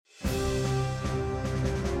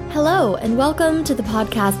Hello, and welcome to the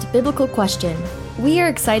podcast Biblical Question. We are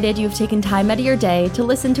excited you've taken time out of your day to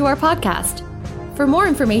listen to our podcast. For more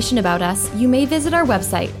information about us, you may visit our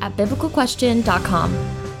website at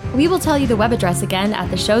biblicalquestion.com. We will tell you the web address again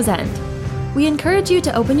at the show's end. We encourage you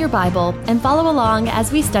to open your Bible and follow along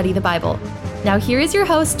as we study the Bible. Now here is your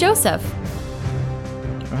host, Joseph.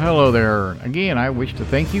 Hello there. Again, I wish to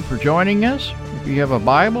thank you for joining us. If you have a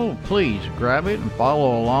Bible, please grab it and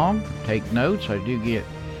follow along. Take notes. I do get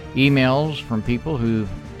emails from people who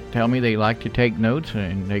tell me they like to take notes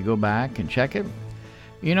and they go back and check it.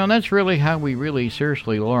 You know, that's really how we really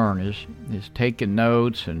seriously learn is taking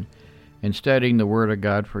notes and studying the Word of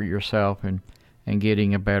God for yourself and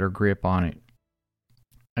getting a better grip on it.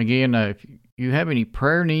 Again, if you have any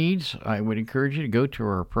prayer needs, I would encourage you to go to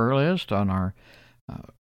our prayer list on our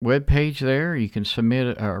webpage there. You can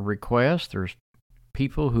submit a request. There's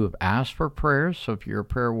people who have asked for prayers, so if you're a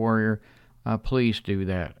prayer warrior, please do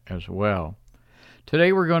that as well.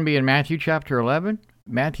 Today we're going to be in Matthew chapter 11.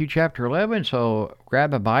 So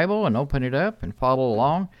grab a Bible and open it up and follow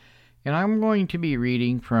along. And I'm going to be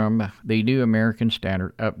reading from the New American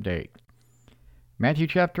Standard Update. Matthew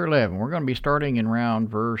chapter 11. We're going to be starting in around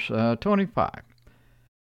verse 25.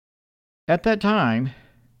 At that time,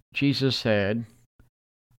 Jesus said,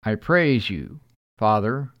 I praise you,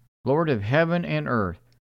 Father, Lord of heaven and earth,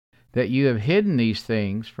 that you have hidden these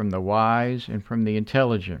things from the wise and from the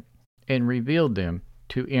intelligent, and revealed them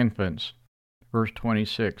to infants. Verse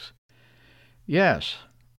 26. Yes,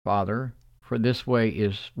 Father, for this way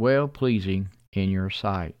is well-pleasing in your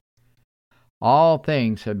sight. All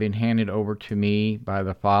things have been handed over to me by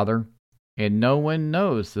the Father, and no one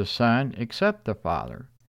knows the Son except the Father,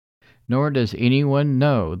 nor does anyone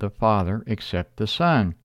know the Father except the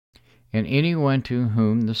Son, and anyone to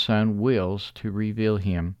whom the Son wills to reveal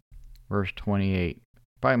him. Verse 28,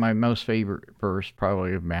 probably my most favorite verse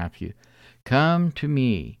probably of Matthew. Come to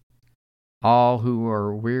me, all who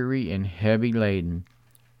are weary and heavy laden,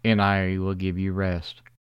 and I will give you rest.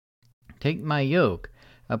 Take my yoke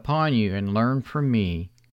upon you and learn from me,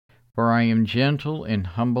 for I am gentle and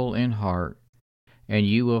humble in heart, and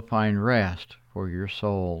you will find rest for your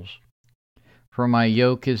souls. For my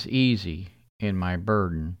yoke is easy and my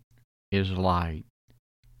burden is light.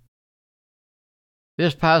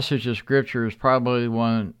 This passage of Scripture is probably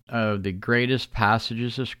one of the greatest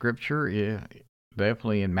passages of Scripture. Yeah,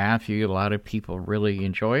 definitely in Matthew, a lot of people really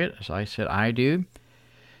enjoy it. As I said, I do.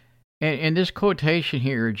 And this quotation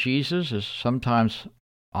here of Jesus is sometimes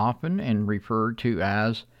often and referred to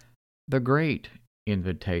as the Great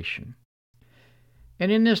Invitation.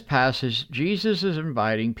 And in this passage, Jesus is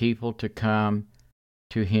inviting people to come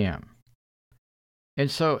to Him. And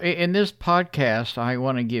so in this podcast, I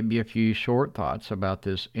want to give you a few short thoughts about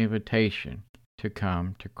this invitation to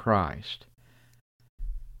come to Christ.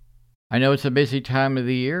 I know it's a busy time of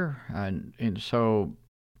the year, and so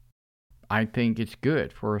I think it's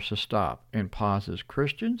good for us to stop and pause as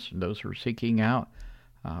Christians, those who are seeking out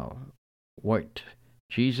what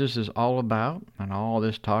Jesus is all about, and all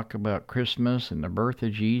this talk about Christmas and the birth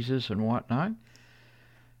of Jesus and whatnot.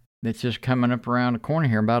 That's just coming up around the corner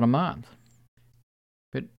here in about a month.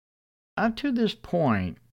 Up to this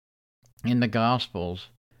point in the Gospels,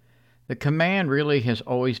 the command really has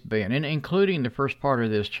always been, and including the first part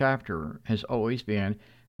of this chapter, has always been,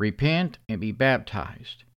 repent and be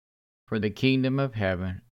baptized, for the kingdom of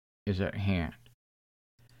heaven is at hand.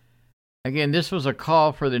 Again, this was a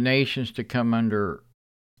call for the nations to come under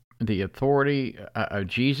the authority of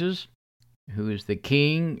Jesus, who is the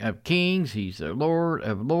King of kings, He's the Lord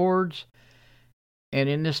of lords. And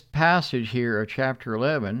in this passage here of chapter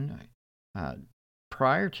 11,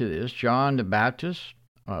 prior to this, John the Baptist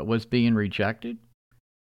was being rejected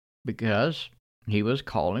because he was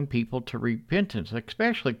calling people to repentance,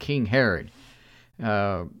 especially King Herod.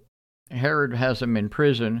 Herod has him in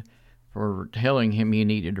prison for telling him he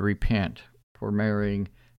needed to repent for marrying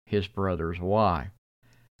his brother's wife.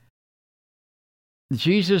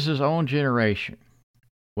 Jesus' own generation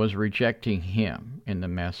was rejecting him in the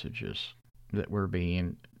messages that were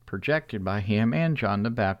being projected by him and John the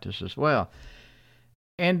Baptist as well.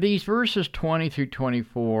 And these verses 20 through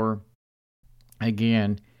 24,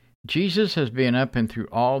 again, Jesus has been up and through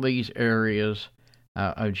all these areas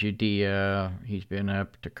of Judea. He's been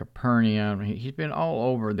up to Capernaum. He's been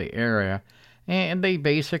all over the area. And they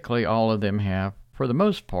basically, all of them have, for the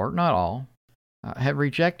most part, not all, have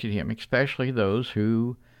rejected him, especially those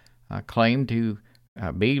who claim to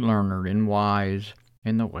be learned and wise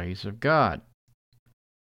in the ways of God.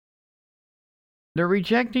 They're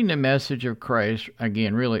rejecting the message of Christ,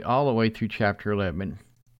 again, really all the way through chapter 11.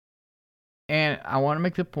 And I want to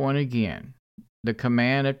make the point again. the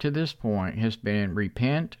command up to this point has been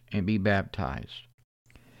repent and be baptized.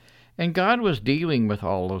 And God was dealing with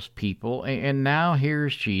all those people, and now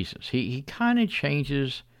here's Jesus. He kind of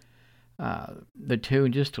changes the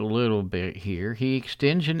tune just a little bit here. He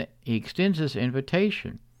extends this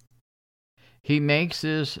invitation. He makes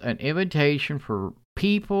this an invitation for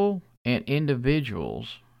people and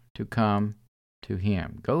individuals to come to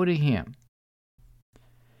him. Go to him.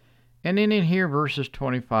 And then in here, verses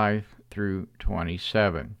 25 through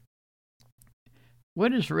 27.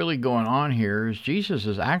 What is really going on here is Jesus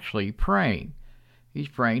is actually praying. He's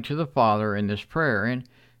praying to the Father in this prayer. And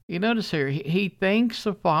you notice here, he thanks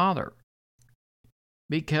the Father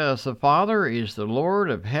because the Father is the Lord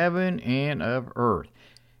of heaven and of earth.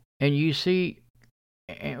 And you see,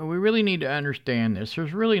 and we really need to understand this.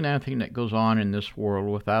 There's really nothing that goes on in this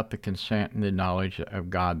world without the consent and the knowledge of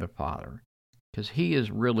God the Father, because he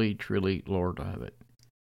is really, truly Lord of it.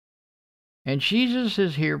 And Jesus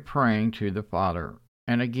is here praying to the Father.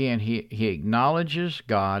 And again, he acknowledges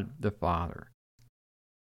God the Father.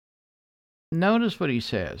 Notice what he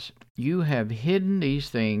says. You have hidden these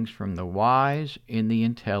things from the wise and the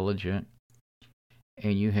intelligent,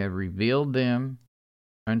 and you have revealed them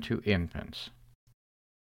unto infants.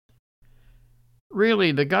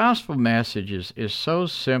 Really, the gospel message is so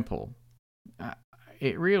simple.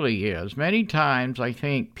 It really is. Many times I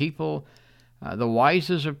think people, the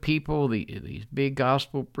wisest of people, these big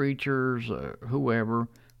gospel preachers, whoever,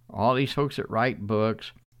 all these folks that write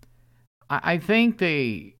books, I think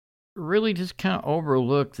they really just kind of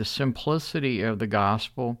overlook the simplicity of the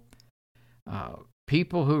gospel.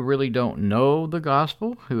 People who really don't know the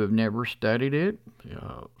gospel, who have never studied it,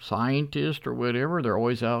 scientists or whatever, they're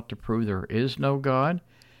always out to prove there is no God.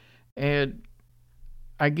 And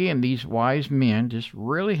again, these wise men just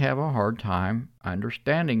really have a hard time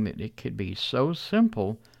understanding that it could be so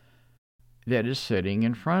simple that is sitting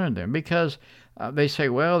in front of them. Because they say,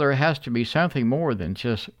 well, there has to be something more than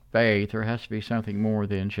just faith. There has to be something more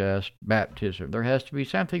than just baptism. There has to be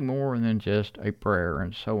something more than just a prayer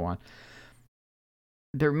and so on.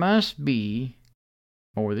 There must be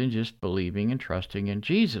more than just believing and trusting in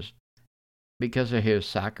Jesus. Because of his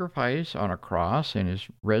sacrifice on a cross and his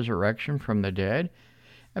resurrection from the dead,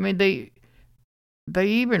 I mean, they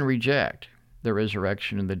even reject the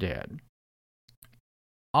resurrection of the dead.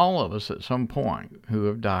 All of us at some point who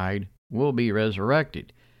have died will be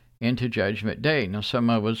resurrected into Judgment Day. Now, some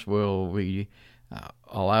of us will be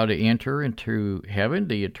allowed to enter into heaven,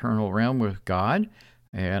 the eternal realm with God,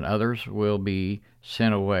 and others will be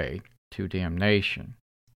sent away to damnation.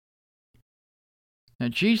 Now,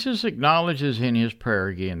 Jesus acknowledges in his prayer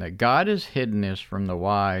again that God has hidden this from the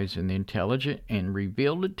wise and the intelligent and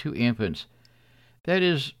revealed it to infants. That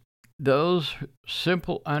is, those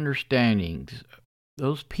simple understandings,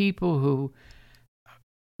 those people who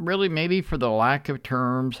really, maybe for the lack of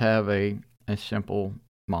terms, have a simple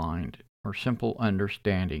mind or simple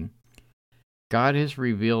understanding. God has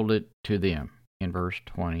revealed it to them in verse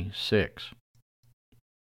 26.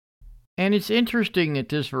 And it's interesting at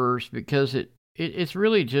this verse because it's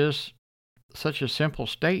really just such a simple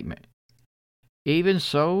statement. Even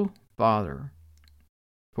so, Father,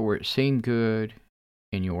 for it seemed good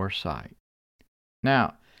in your sight.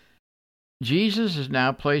 Now, Jesus is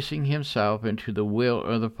now placing himself into the will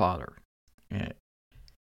of the Father. And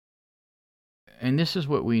this is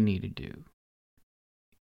what we need to do.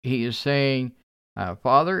 He is saying,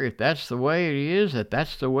 Father, if that's the way it is, if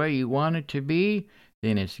that's the way you want it to be,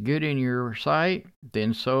 then it's good in your sight,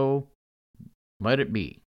 then so let it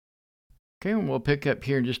be. Okay, and we'll pick up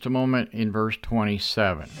here in just a moment in verse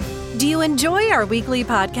 27. Do you enjoy our weekly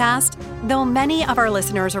podcast? Though many of our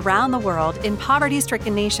listeners around the world in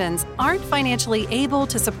poverty-stricken nations aren't financially able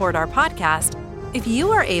to support our podcast, if you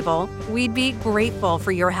are able, we'd be grateful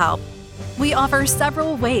for your help. We offer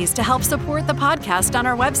several ways to help support the podcast on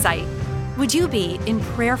our website. Would you be in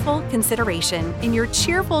prayerful consideration in your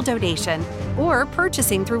cheerful donation or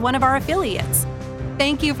purchasing through one of our affiliates?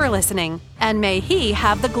 Thank you for listening, and may He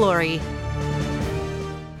have the glory.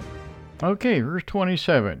 Okay, verse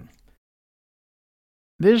 27.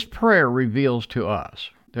 This prayer reveals to us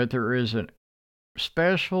that there is a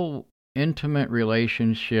special, intimate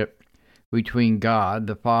relationship between God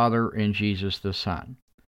the Father and Jesus the Son.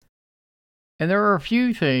 And there are a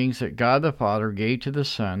few things that God the Father gave to the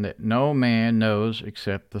Son that no man knows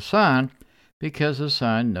except the Son, because the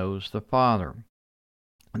Son knows the Father.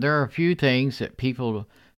 There are a few things that people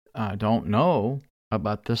don't know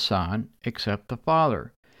about the Son except the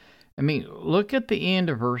Father. I mean, look at the end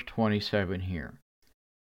of verse 27 here.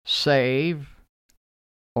 Save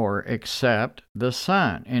or accept the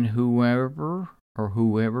Son, and whoever or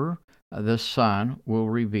whoever the Son will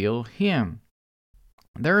reveal him.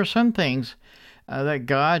 There are some things that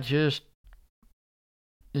God just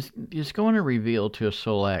is going to reveal to a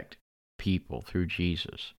select people through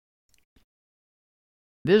Jesus.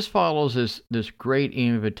 This follows this great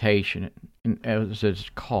invitation, as it's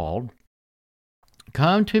called,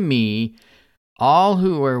 "Come to me, all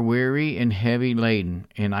who are weary and heavy laden,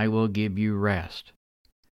 and I will give you rest."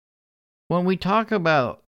 When we talk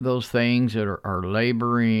about those things that are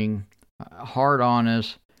laboring hard on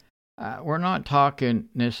us, we're not talking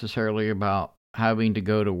necessarily about having to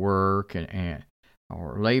go to work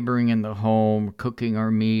or laboring in the home, cooking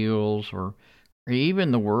our meals, or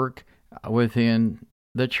even the work within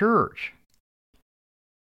the church.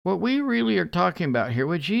 What we really are talking about here,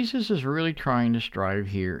 what Jesus is really trying to strive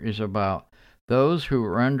here, is about those who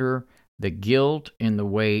are under the guilt and the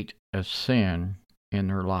weight of sin in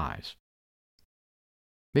their lives.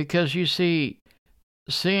 Because you see,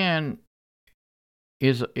 sin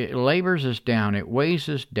it labors us down, it weighs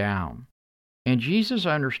us down. And Jesus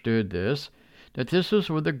understood this, that this was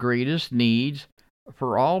one of the greatest needs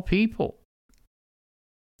for all people.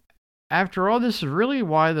 After all, this is really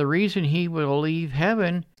the reason he will leave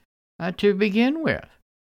heaven to begin with.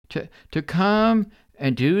 To come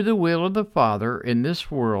and do the will of the Father in this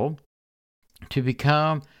world, to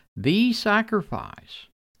become the sacrifice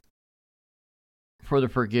for the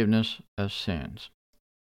forgiveness of sins.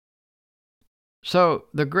 So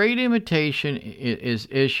the great invitation is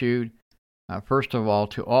issued, first of all,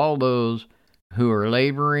 to all those who are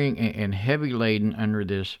laboring and heavy laden under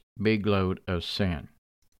this big load of sin.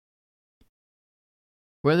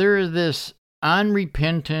 Whether is this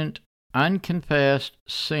unrepentant, unconfessed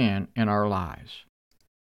sin in our lives,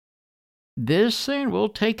 this sin will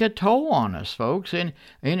take a toll on us, folks, and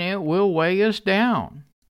it will weigh us down.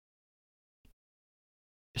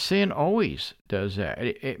 Sin always does that.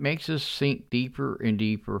 It makes us sink deeper and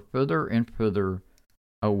deeper, further and further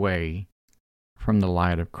away from the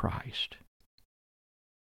light of Christ.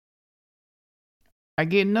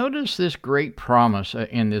 Again, notice this great promise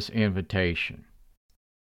in this invitation.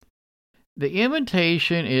 The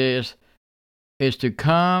invitation is to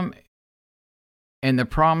come, and the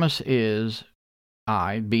promise is,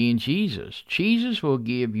 I, being Jesus. Jesus will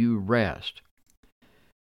give you rest.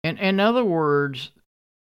 And in other words,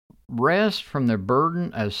 rest from the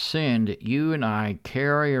burden of sin that you and I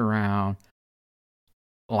carry around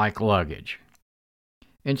like luggage.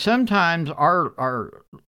 And sometimes our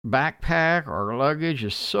backpack, our luggage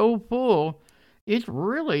is so full, it's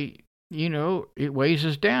really, it weighs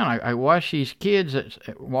us down. I watch these kids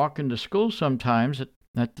that walk into school sometimes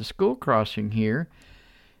at the school crossing here,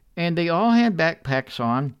 and they all have backpacks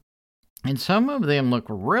on, and some of them look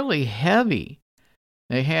really heavy.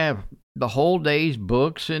 They have the whole day's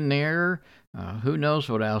books in there, who knows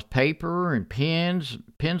what else, paper and pens,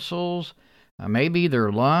 pencils, maybe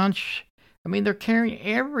their lunch. I mean, they're carrying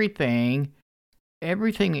everything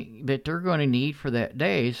that they're going to need for that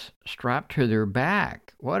day strapped to their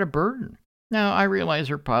back. What a burden. Now, I realize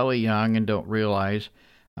they're probably young and don't realize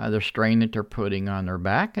the strain that they're putting on their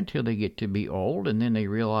back until they get to be old, and then they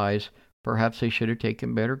realize perhaps they should have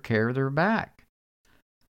taken better care of their back.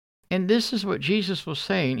 And this is what Jesus was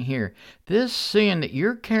saying here. This sin that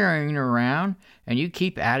you're carrying around, and you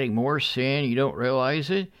keep adding more sin, you don't realize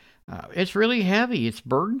it, it's really heavy, it's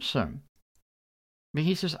burdensome. But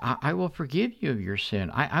he says, I will forgive you of your sin.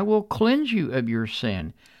 I will cleanse you of your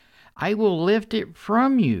sin. I will lift it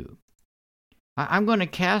from you. I'm going to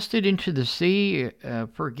cast it into the sea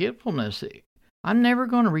of forgetfulness. I'm never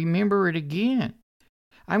going to remember it again.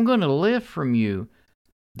 I'm going to lift from you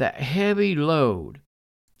that heavy load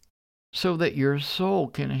so that your soul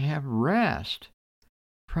can have rest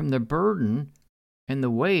from the burden and the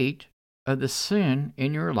weight of the sin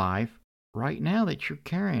in your life right now that you're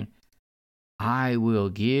carrying. I will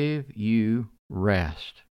give you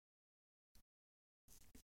rest.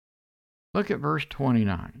 Look at verse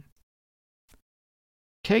 29.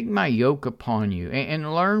 Take my yoke upon you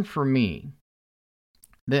and learn from me.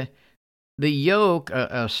 The yoke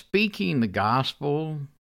of speaking the gospel,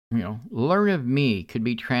 learn of me could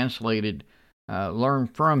be translated learn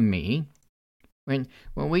from me. When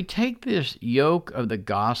we take this yoke of the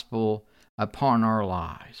gospel upon our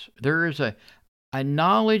lives, there is a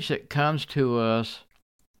knowledge that comes to us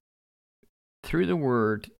through the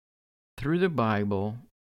Word, through the Bible,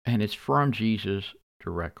 and it's from Jesus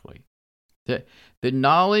directly. The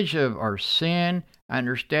knowledge of our sin,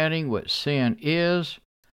 understanding what sin is,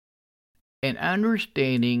 and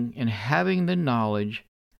understanding and having the knowledge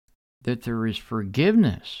that there is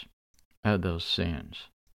forgiveness of those sins.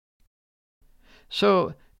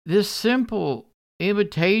 So this simple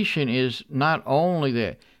invitation is not only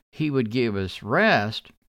that he would give us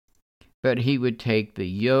rest, but he would take the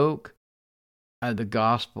yoke of the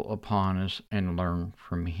gospel upon us and learn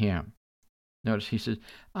from him. Notice he says,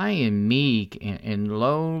 I am meek and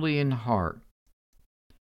lowly in heart.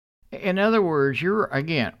 In other words, you're,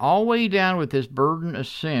 again, all the way down with this burden of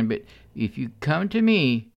sin, but if you come to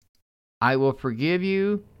me, I will forgive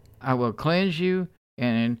you, I will cleanse you,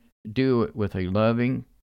 and do it with a loving,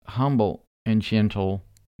 humble, and gentle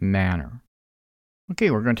manner. Okay,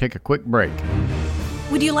 we're going to take a quick break.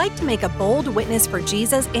 Would you like to make a bold witness for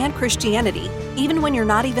Jesus and Christianity, even when you're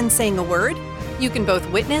not even saying a word? You can both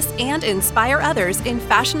witness and inspire others in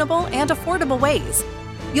fashionable and affordable ways.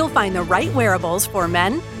 You'll find the right wearables for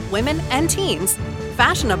men, women, and teens,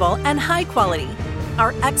 fashionable and high quality.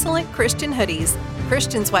 Our excellent Christian hoodies,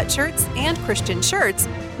 Christian sweatshirts, and Christian shirts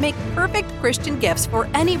make perfect Christian gifts for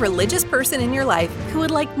any religious person in your life who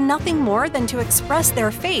would like nothing more than to express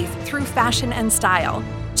their faith through fashion and style.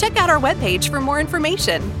 Check out our webpage for more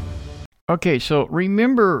information. Okay, so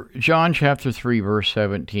remember John chapter 3, verse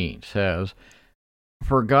 17 says,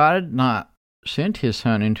 For God had not sent his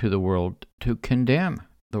Son into the world to condemn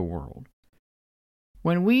the world.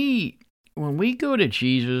 When we go to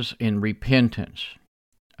Jesus in repentance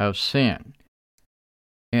of sin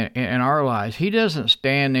in our lives, he doesn't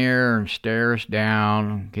stand there and stare us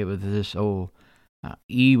down, give us this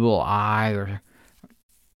evil eye. Or,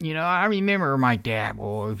 I remember my dad,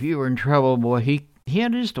 boy, if you were in trouble, boy, he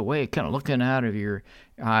had just a way of kind of looking out of your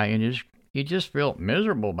eye, and you just felt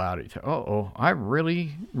miserable about it. I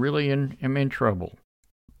really, really am in trouble.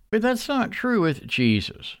 But that's not true with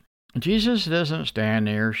Jesus. Jesus doesn't stand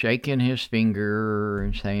there shaking his finger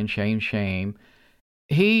and saying, shame, shame.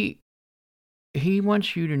 He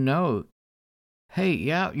wants you to know, hey,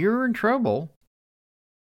 yeah, you're in trouble.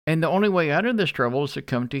 And the only way out of this trouble is to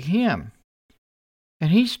come to him.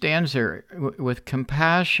 And he stands there with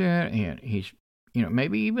compassion, and he's,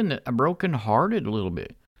 maybe even a broken-hearted a little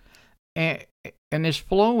bit. And is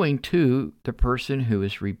flowing to the person who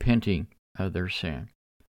is repenting of their sin.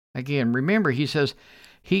 Again, remember, he says,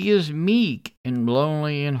 he is meek and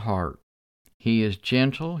lowly in heart. He is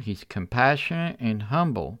gentle, he's compassionate and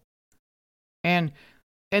humble. And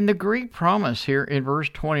the great promise here in verse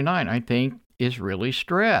 29, I think, is really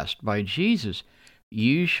stressed by Jesus.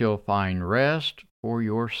 You shall find rest for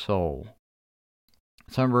your soul.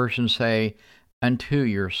 Some versions say, unto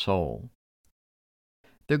your soul.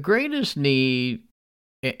 The greatest need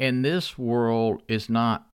in this world is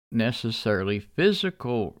not necessarily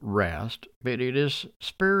physical rest, but it is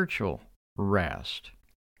spiritual rest.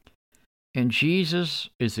 And Jesus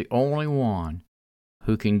is the only one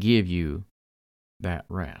who can give you that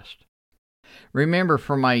rest. Remember,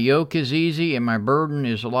 for my yoke is easy and my burden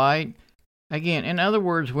is light. Again, in other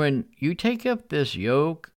words, when you take up this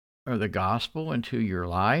yoke or the gospel into your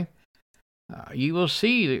life, you will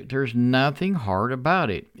see that there's nothing hard about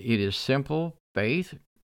it. It is simple faith,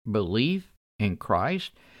 belief in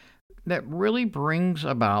Christ that really brings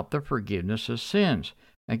about the forgiveness of sins.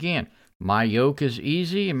 Again, my yoke is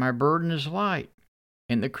easy and my burden is light.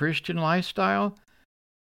 In the Christian lifestyle,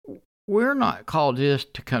 we're not called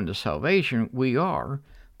just to come to salvation. We are,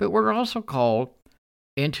 but we're also called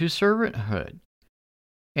into servanthood.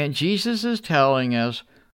 And Jesus is telling us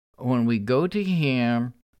when we go to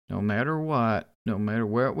him, no matter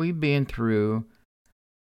what we've been through,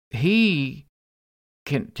 he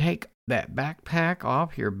can take that backpack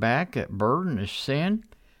off your back, that burden of sin,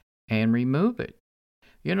 and remove it.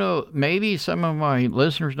 Maybe some of my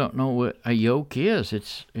listeners don't know what a yoke is.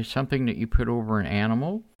 It's something that you put over an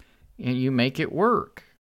animal and you make it work.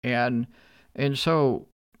 And so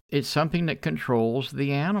it's something that controls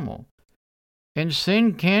the animal. And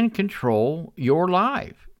sin can control your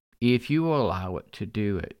life if you allow it to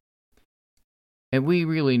do it. And we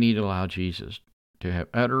really need to allow Jesus to have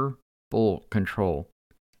utter, full control.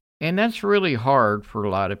 And that's really hard for a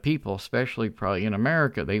lot of people, especially probably in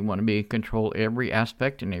America. They want to be in control every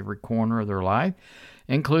aspect and every corner of their life,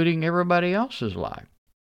 including everybody else's life.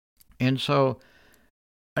 And so,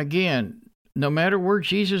 again, no matter where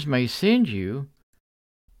Jesus may send you,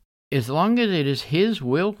 as long as it is his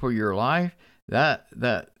will for your life, that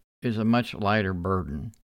is a much lighter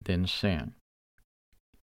burden than sin.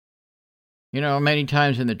 Many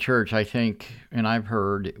times in the church, I think, and I've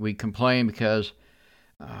heard, we complain because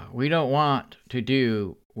we don't want to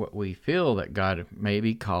do what we feel that God may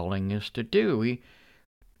be calling us to do.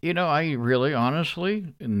 I really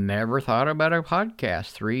honestly never thought about a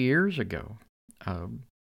podcast 3 years ago.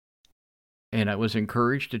 And I was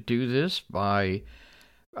encouraged to do this by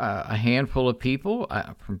a handful of people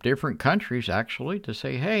from different countries, actually, to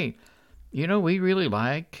say, hey, We really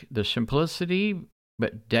like the simplicity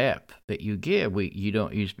but depth that you give. You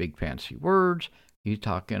don't use big fancy words. You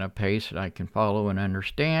talk in a pace that I can follow and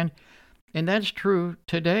understand. And that's true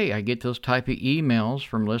today. I get those type of emails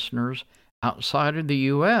from listeners outside of the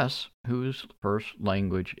U.S. whose first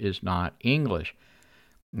language is not English.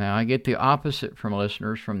 Now, I get the opposite from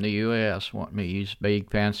listeners from the U.S. want me to use big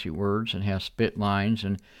fancy words and have spit lines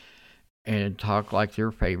and talk like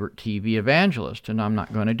their favorite TV evangelist, and I'm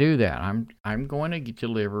not going to do that. I'm going to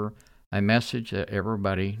deliver a message that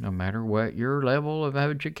everybody, no matter what your level of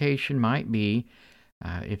education might be,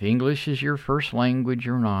 if English is your first language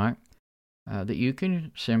or not, that you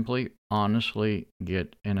can simply, honestly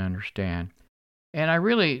get and understand. And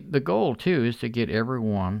the goal too is to get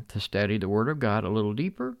everyone to study the Word of God a little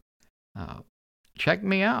deeper. Check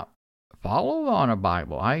me out. Follow on a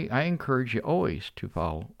Bible. I encourage you always to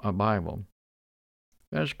follow a Bible.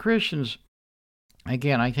 As Christians,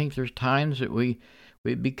 again, I think there's times that we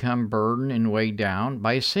become burdened and weighed down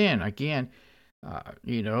by sin. Again,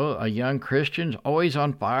 a young Christian's always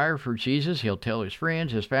on fire for Jesus. He'll tell his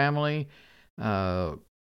friends, his family.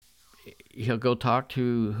 He'll go talk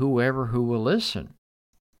to whoever who will listen.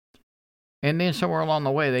 And then somewhere along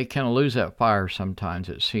the way, they kind of lose that fire sometimes,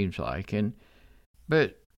 it seems like.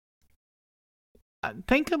 But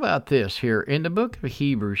think about this here. In the book of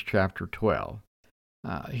Hebrews chapter 12,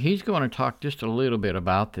 he's going to talk just a little bit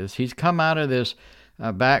about this. He's come out of this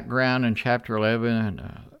background in chapter 11,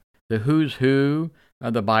 the who's who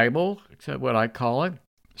of the Bible, that's what I call it.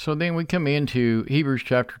 So then we come into Hebrews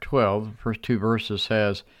chapter 12, the first two verses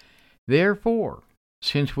says, "Therefore,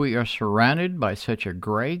 since we are surrounded by such a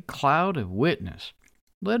great cloud of witness,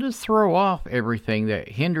 let us throw off everything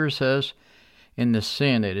that hinders us and the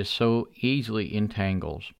sin that is so easily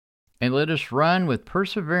entangles, and let us run with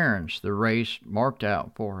perseverance the race marked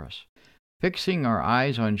out for us, fixing our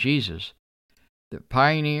eyes on Jesus, the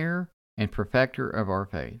pioneer and perfecter of our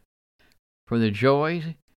faith. For the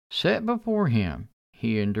joy set before him,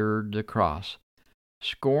 he endured the cross,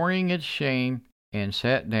 scorning its shame, and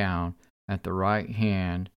sat down at the right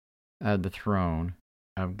hand of the throne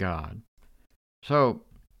of God." So,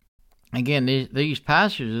 again, these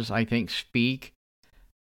passages, I think, speak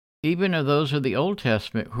even of those of the Old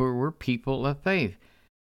Testament who were people of faith.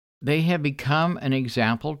 They have become an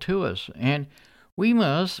example to us, and we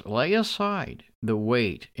must lay aside the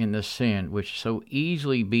weight and the sin which so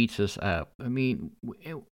easily beats us up. I mean,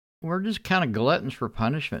 we're just kind of gluttons for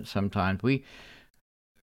punishment sometimes.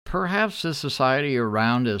 Perhaps the society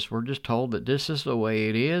around us, we're just told that this is the way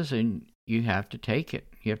it is, and you have to take it.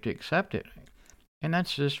 You have to accept it. And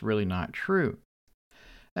that's just really not true.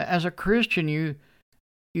 As a Christian, you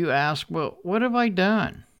ask, well, what have I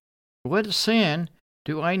done? What sin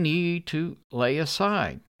do I need to lay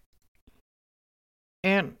aside?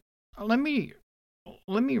 And let me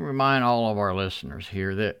remind all of our listeners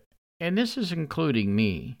here that, and this is including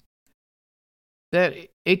me, that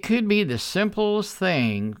it could be the simplest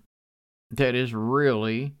thing that is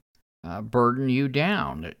really burden you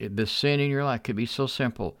down. The sin in your life could be so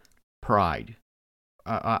simple. Pride.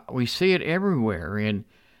 We see it everywhere in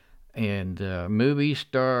movie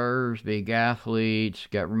stars, big athletes,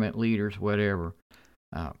 government leaders, whatever.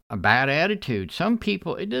 A bad attitude. Some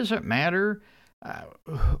people, it doesn't matter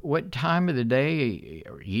what time of the day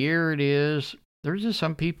or year it is. There's just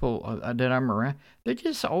some people that I'm around, they're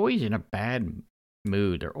just always in a bad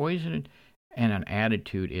mood. They're always in an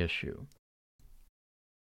attitude issue.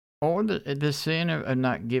 Or the sin of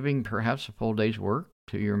not giving perhaps a full day's work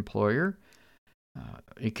to your employer.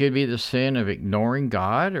 It could be the sin of ignoring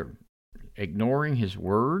God or ignoring His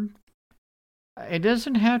Word. It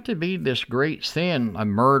doesn't have to be this great sin, a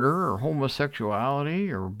murder or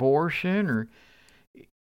homosexuality or abortion, or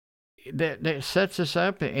that sets us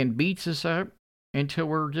up and beats us up until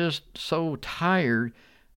we're just so tired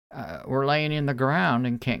we're laying in the ground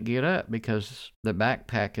and can't get up because the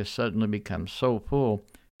backpack has suddenly become so full,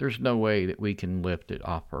 there's no way that we can lift it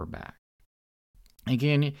off our back.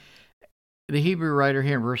 Again, the Hebrew writer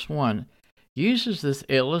here in verse 1 uses this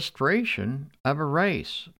illustration of a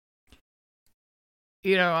race.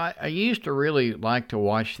 I used to really like to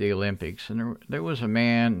watch the Olympics, and there was a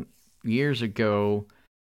man years ago,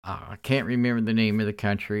 I can't remember the name of the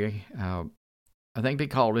country, I think they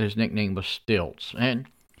called it, his nickname was Stilts, and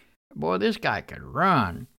boy, this guy could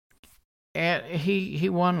run, and he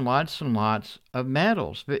won lots and lots of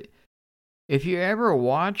medals. But if you ever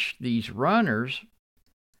watch these runners,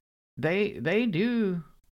 they do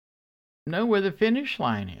know where the finish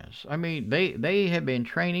line is. I mean, they have been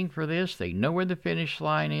training for this. They know where the finish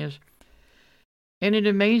line is. And it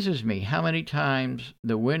amazes me how many times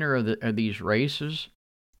the winner of these races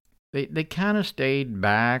They kind of stayed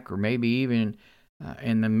back, or maybe even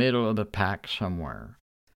in the middle of the pack somewhere.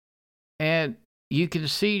 And you can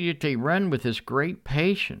see that they run with this great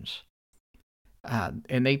patience,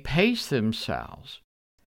 and they pace themselves.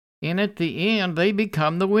 And at the end, they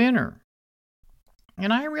become the winner.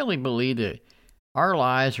 And I really believe that our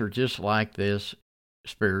lives are just like this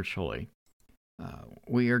spiritually.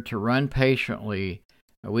 We are to run patiently.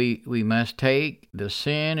 We must take the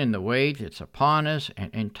sin and the weight that's upon us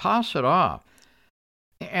and toss it off.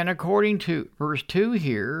 And according to verse 2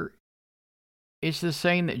 here, it's the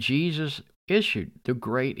saying that Jesus issued, the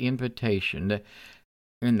great invitation.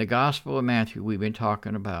 In the Gospel of Matthew we've been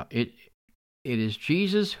talking about, it is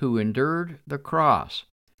Jesus who endured the cross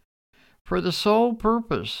for the sole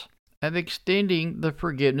purpose of extending the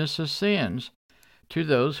forgiveness of sins to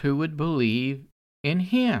those who would believe in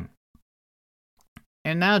him.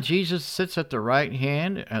 And now Jesus sits at the right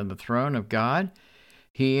hand of the throne of God.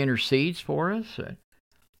 He intercedes for us.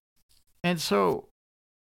 And so,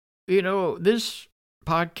 this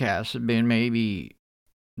podcast has been maybe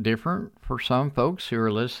different for some folks who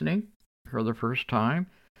are listening for the first time.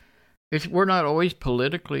 We're not always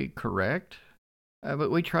politically correct,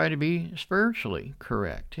 but we try to be spiritually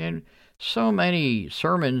correct. And so many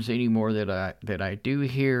sermons anymore that I do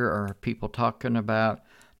hear are people talking about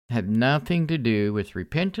have nothing to do with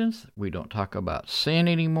repentance. We don't talk about sin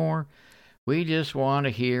anymore. We just want to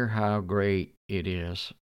hear how great it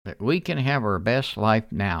is that we can have our best life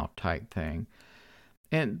now type thing.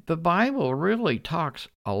 And the Bible really talks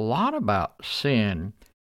a lot about sin.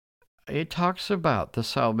 It talks about the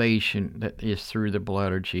salvation that is through the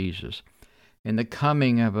blood of Jesus and the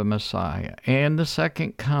coming of a Messiah and the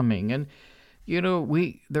second coming. And,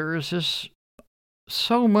 there is just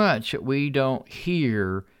so much that we don't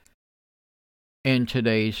hear in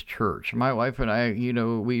today's church. My wife and I,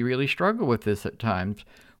 we really struggle with this at times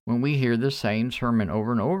when we hear the same sermon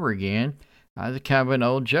over and over again. It's kind of an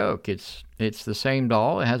old joke. It's the same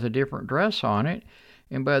doll. It has a different dress on it.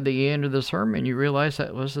 And by the end of the sermon, you realize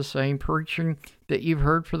that was the same preaching that you've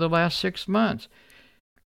heard for the last 6 months.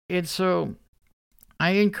 And so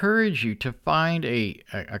I encourage you to find a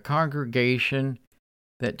congregation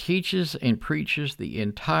that teaches and preaches the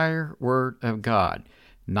entire Word of God,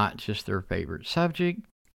 not just their favorite subject,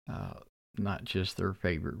 not just their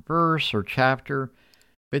favorite verse or chapter,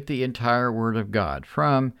 but the entire Word of God,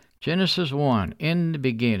 from Genesis 1, in the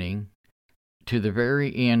beginning, to the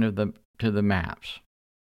very end to the maps.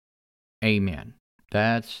 Amen.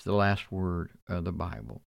 That's the last word of the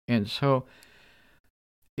Bible. And so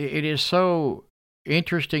it is so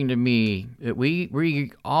interesting to me that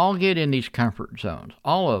we all get in these comfort zones,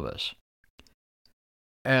 all of us,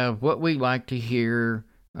 of what we like to hear,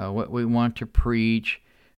 what we want to preach,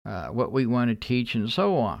 what we want to teach, and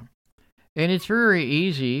so on. And it's very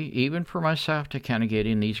easy, even for myself, to kind of get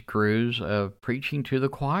in these grooves of preaching to the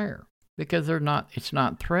choir because it's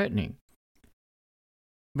not threatening.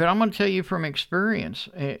 But I'm going to tell you from experience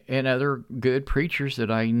and other good preachers that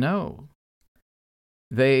I know,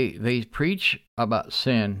 they preach about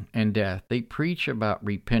sin and death. They preach about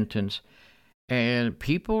repentance. And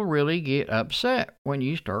people really get upset when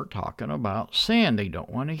you start talking about sin. They don't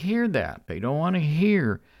want to hear that. They don't want to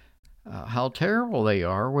hear how terrible they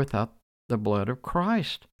are without the blood of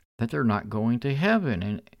Christ, that they're not going to heaven.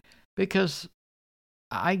 And because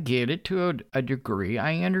I get it to a degree,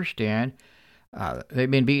 I understand. They've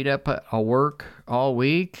been beat up at work all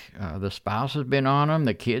week. The spouse has been on them.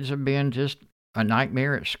 The kids have been just a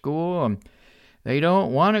nightmare at school. And they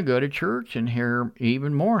don't want to go to church and hear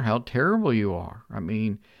even more how terrible you are. I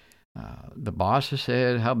mean, the boss has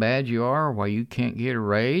said how bad you are, why you can't get a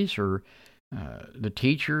raise, or the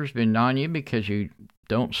teacher's been on you because you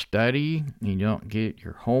don't study, you don't get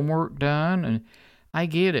your homework done. And I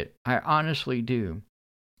get it. I honestly do.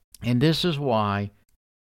 And this is why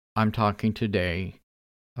I'm talking today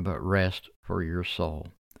about rest for your soul.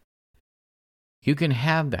 You can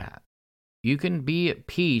have that. You can be at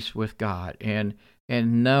peace with God and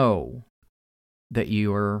know that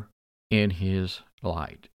you are in His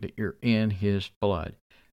light, that you're in His blood.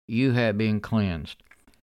 You have been cleansed.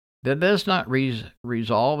 That does not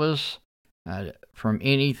resolve us from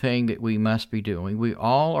anything that we must be doing. We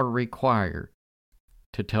all are required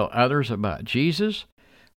to tell others about Jesus.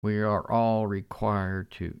 We are all required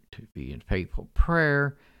to be in faithful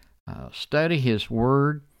prayer, study His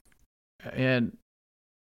Word, and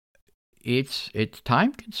it's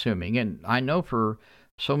time consuming. And I know for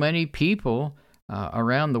so many people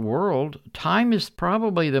around the world, time is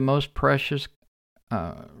probably the most precious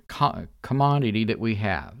commodity that we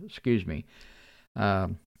have.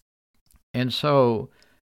 And so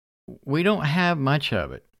we don't have much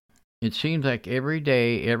of it. It seems like every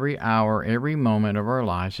day, every hour, every moment of our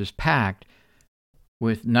lives is packed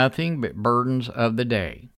with nothing but burdens of the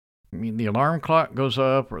day. I mean, the alarm clock goes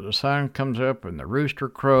up, or the sun comes up, and the rooster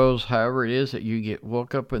crows, however it is that you get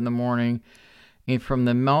woke up in the morning. And from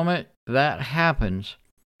the moment that happens,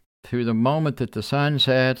 through the moment that the sun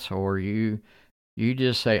sets, or you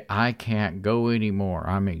just say, I can't go anymore,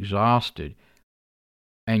 I'm exhausted.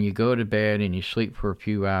 And you go to bed and you sleep for a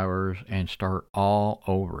few hours and start all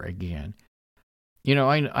over again.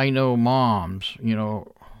 I know moms,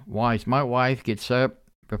 wives. My wife gets up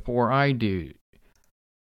before I do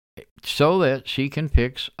so that she can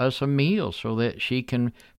fix us a meal, so that she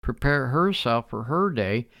can prepare herself for her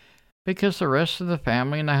day, because the rest of the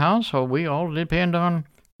family in the household, we all depend on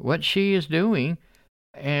what she is doing,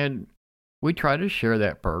 and we try to share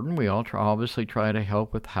that burden. We all obviously try to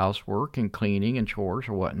help with housework and cleaning and chores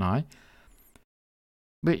or whatnot.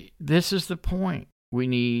 But this is the point. We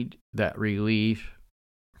need that relief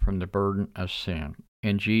from the burden of sin.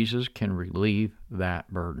 And Jesus can relieve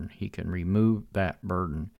that burden. He can remove that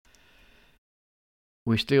burden.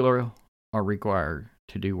 We still are required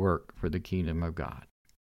to do work for the kingdom of God.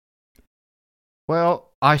 Well,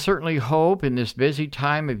 I certainly hope in this busy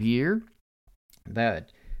time of year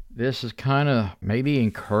that this is kind of maybe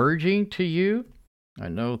encouraging to you. I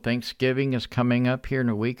know Thanksgiving is coming up here in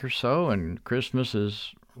a week or so, and Christmas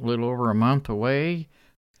is a little over a month away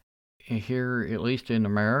here, at least in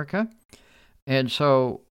America. And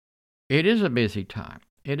so it is a busy time.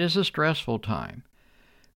 It is a stressful time.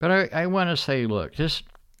 But I want to say, look, just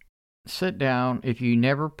sit down. If you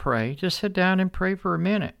never pray, just sit down and pray for a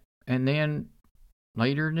minute. And then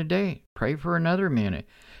later in the day, pray for another minute.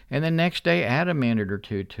 And the next day, add a minute or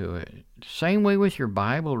two to it. Same way with your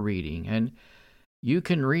Bible reading. And you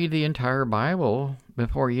can read the entire Bible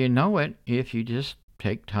before you know it if you just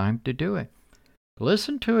take time to do it.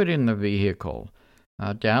 Listen to it in the vehicle.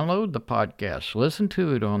 Download the podcast. Listen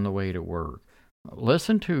to it on the way to work.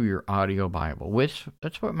 Listen to your audio Bible, which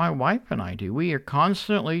that's what my wife and I do. We are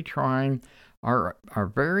constantly trying our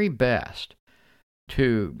very best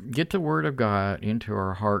to get the Word of God into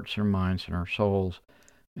our hearts and minds and our souls.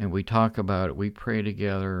 And we talk about it. We pray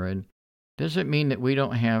together. And doesn't mean that we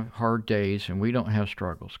don't have hard days and we don't have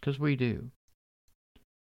struggles, because we do.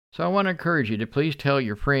 So I want to encourage you to please tell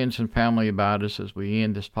your friends and family about us as we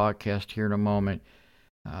end this podcast here in a moment.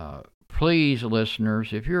 Please,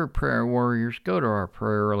 listeners, if you're prayer warriors, go to our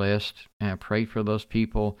prayer list and pray for those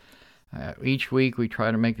people. Each week we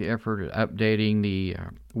try to make the effort of updating the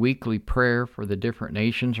weekly prayer for the different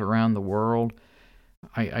nations around the world.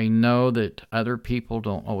 I know that other people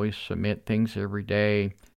don't always submit things every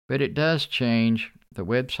day, but it does change. The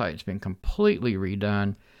website's been completely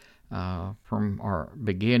redone from our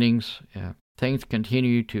beginnings. Things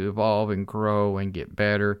continue to evolve and grow and get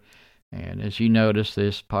better. And as you notice,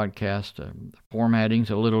 this podcast, the formatting's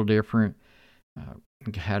a little different.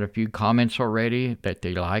 Had a few comments already that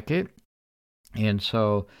they like it. And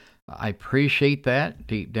so I appreciate that.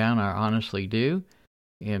 Deep down, I honestly do.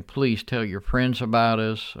 And please tell your friends about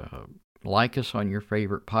us. Like us on your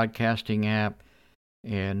favorite podcasting app.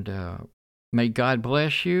 And may God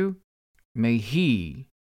bless you. May He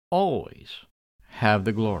always have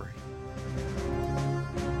the glory.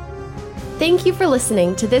 Thank you for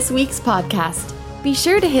listening to this week's podcast. Be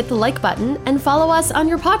sure to hit the like button and follow us on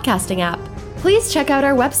your podcasting app. Please check out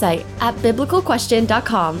our website at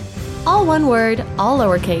biblicalquestion.com. All one word, all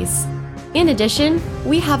lowercase. In addition,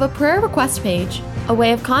 we have a prayer request page, a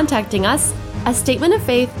way of contacting us, a statement of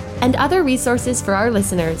faith, and other resources for our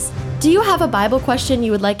listeners. Do you have a Bible question you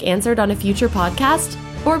would like answered on a future podcast?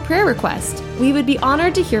 Or prayer request? We would be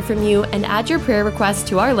honored to hear from you and add your prayer request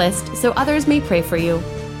to our list so others may pray for you.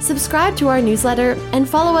 Subscribe to our newsletter and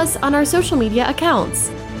follow us on our social media accounts.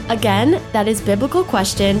 Again, that is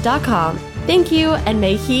biblicalquestion.com. Thank you, and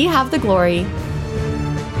may He have the glory.